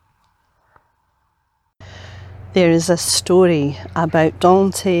There is a story about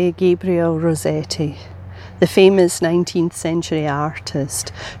Dante Gabriel Rossetti, the famous 19th century artist,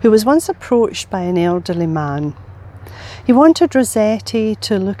 who was once approached by an elderly man. He wanted Rossetti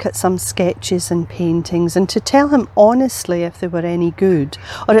to look at some sketches and paintings and to tell him honestly if they were any good,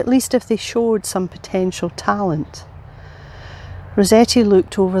 or at least if they showed some potential talent. Rossetti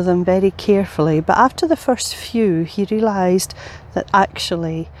looked over them very carefully, but after the first few he realised that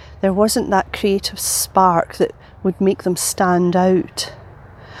actually there wasn't that creative spark that would make them stand out.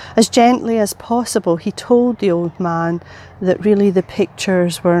 As gently as possible he told the old man that really the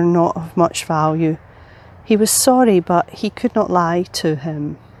pictures were not of much value. He was sorry, but he could not lie to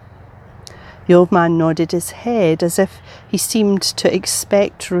him. The old man nodded his head as if he seemed to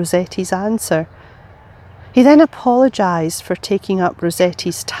expect Rossetti's answer. He then apologised for taking up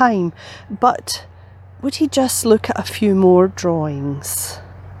Rossetti's time, but would he just look at a few more drawings?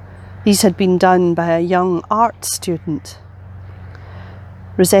 These had been done by a young art student.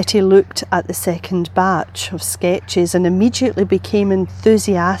 Rossetti looked at the second batch of sketches and immediately became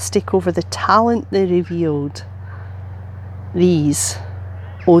enthusiastic over the talent they revealed. These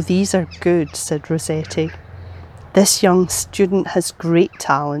are good, said Rossetti. This young student has great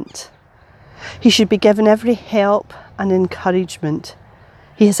talent. He should be given every help and encouragement.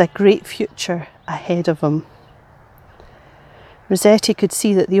 He has a great future ahead of him. Rossetti could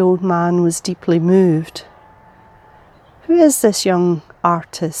see that the old man was deeply moved. Who is this young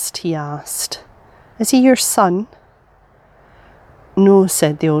artist? He asked. Is he your son? No,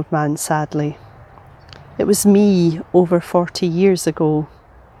 said the old man sadly. It was me over 40 years ago,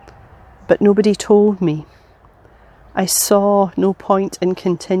 but nobody told me. I saw no point in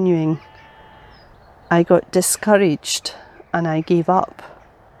continuing. I got discouraged and I gave up.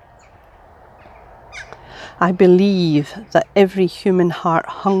 I believe that every human heart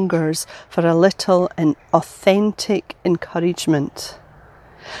hungers for a little and authentic encouragement.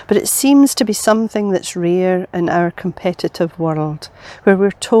 But it seems to be something that's rare in our competitive world, where we're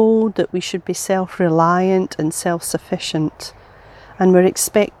told that we should be self-reliant and self-sufficient, and we're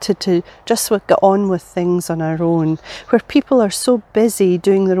expected to just get on with things on our own, where people are so busy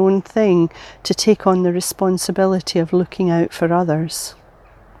doing their own thing to take on the responsibility of looking out for others.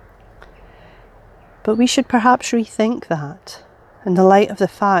 But we should perhaps rethink that in the light of the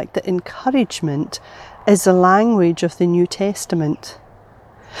fact that encouragement is the language of the New Testament.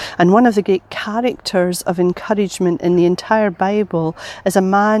 And one of the great characters of encouragement in the entire Bible is a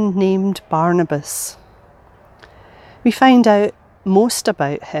man named Barnabas. We find out most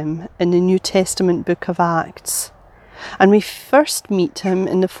about him in the New Testament book of Acts. And we first meet him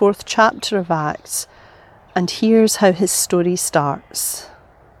in the 4th chapter of Acts. And here's how his story starts.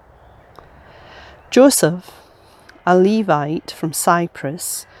 Joseph, a Levite from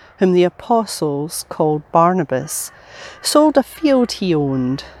Cyprus, whom the apostles called Barnabas, sold a field he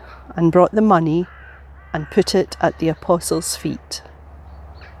owned and brought the money and put it at the apostles' feet.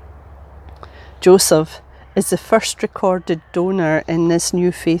 Joseph is the first recorded donor in this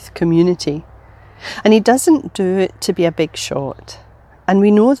new faith community. And he doesn't do it to be a big shot. And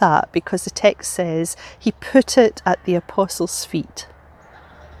we know that because the text says he put it at the apostles' feet.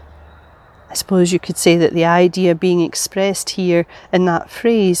 I suppose you could say that the idea being expressed here in that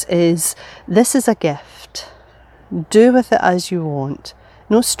phrase is, this is a gift. Do with it as you want.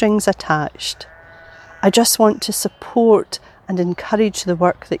 No strings attached. I just want to support and encourage the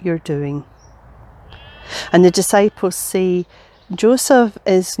work that you're doing. And the disciples say, Joseph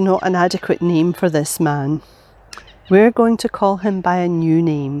is not an adequate name for this man. We're going to call him by a new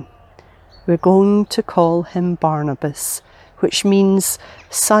name. We're going to call him Barnabas, which means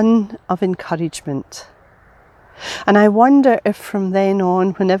son of encouragement. And I wonder if from then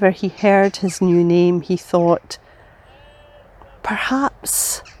on, whenever he heard his new name, he thought,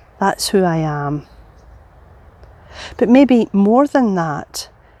 perhaps that's who I am. But maybe more than that,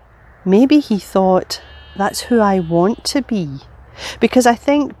 maybe he thought, that's who I want to be. Because I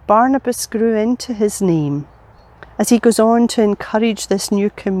think Barnabas grew into his name as he goes on to encourage this new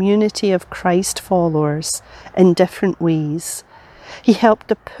community of Christ followers in different ways. He helped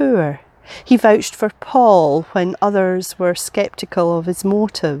the poor. He vouched for Paul when others were sceptical of his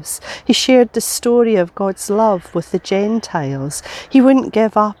motives. He shared the story of God's love with the Gentiles. He wouldn't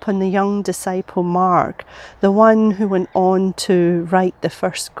give up on the young disciple Mark, the one who went on to write the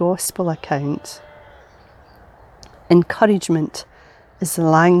first gospel account. Encouragement is the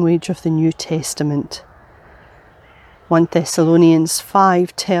language of the New Testament. 1 Thessalonians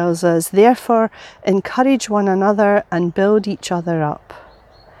 5 tells us, therefore, encourage one another and build each other up.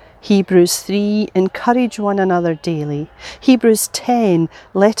 Hebrews 3, encourage one another daily. Hebrews 10,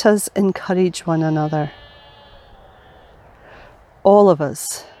 let us encourage one another. All of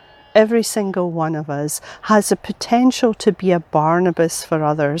us, every single one of us, has the potential to be a Barnabas for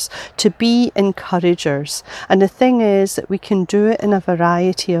others, to be encouragers. And the thing is that we can do it in a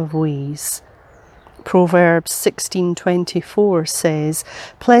variety of ways. Proverbs 16:24 says,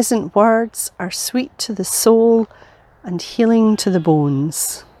 "Pleasant words are sweet to the soul and healing to the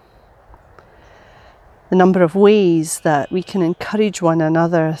bones." The number of ways that we can encourage one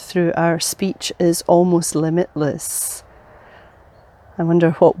another through our speech is almost limitless. I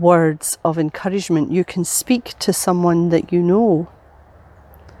wonder what words of encouragement you can speak to someone that you know.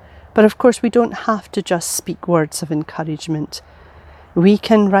 But of course, we don't have to just speak words of encouragement. We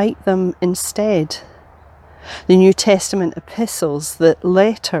can write them instead. The New Testament epistles, the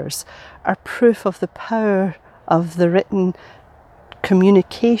letters, are proof of the power of the written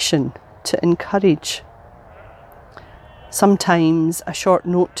communication to encourage. Sometimes a short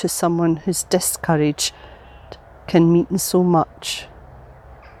note to someone who's discouraged can mean so much.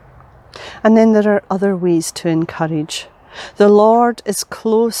 And then there are other ways to encourage. The Lord is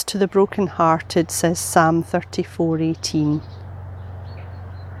close to the brokenhearted, says Psalm 34:18.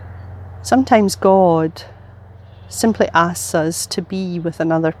 Sometimes God simply asks us to be with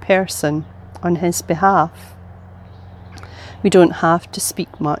another person on His behalf. We don't have to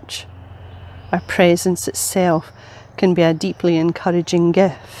speak much. Our presence itself can be a deeply encouraging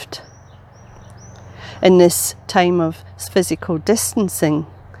gift. In this time of physical distancing,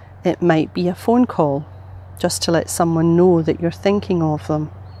 it might be a phone call, just to let someone know that you're thinking of them.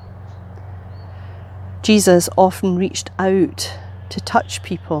 Jesus often reached out to touch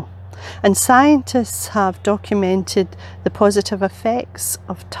people, and scientists have documented the positive effects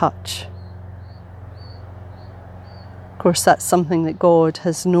of touch. Of course, that's something that God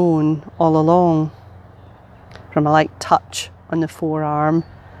has known all along. From a light touch on the forearm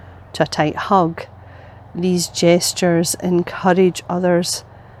to a tight hug, these gestures encourage others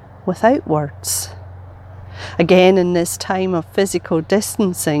without words. Again, in this time of physical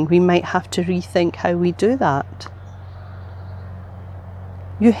distancing, we might have to rethink how we do that.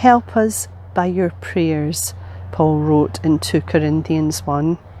 You help us by your prayers, Paul wrote in 2 Corinthians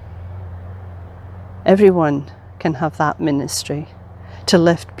 1. Everyone can have that ministry, to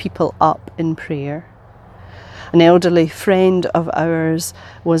lift people up in prayer. An elderly friend of ours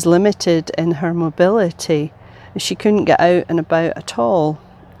was limited in her mobility. She couldn't get out and about at all.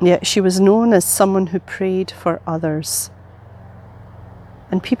 Yet she was known as someone who prayed for others.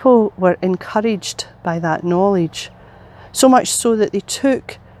 And people were encouraged by that knowledge, so much so that they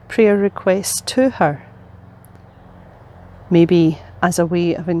took prayer requests to her. Maybe as a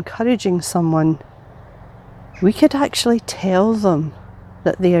way of encouraging someone, we could actually tell them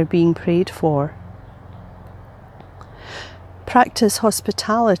that they are being prayed for. Practice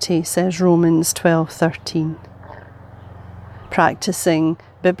hospitality, says Romans 12:13. Practicing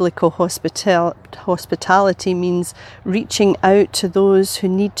biblical hospitality means reaching out to those who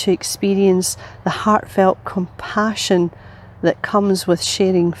need to experience the heartfelt compassion that comes with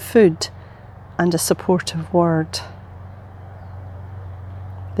sharing food and a supportive word.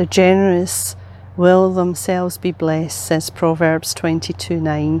 The generous will themselves be blessed, says Proverbs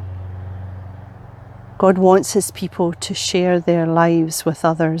 22:9. God wants His people to share their lives with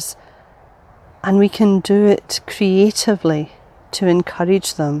others, and we can do it creatively to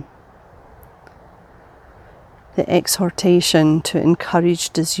encourage them. The exhortation to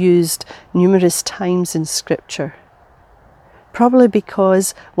encourage is used numerous times in Scripture, probably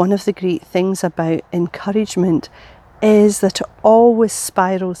because one of the great things about encouragement is that it always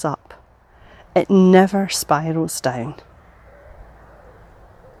spirals up. It never spirals down.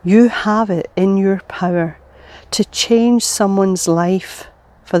 You have it in your power to change someone's life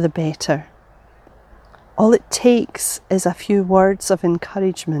for the better. All it takes is a few words of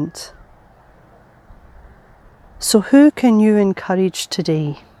encouragement. So who can you encourage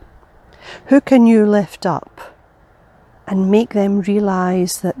today? Who can you lift up and make them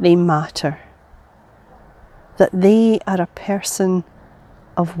realise that they matter, that they are a person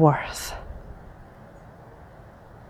of worth?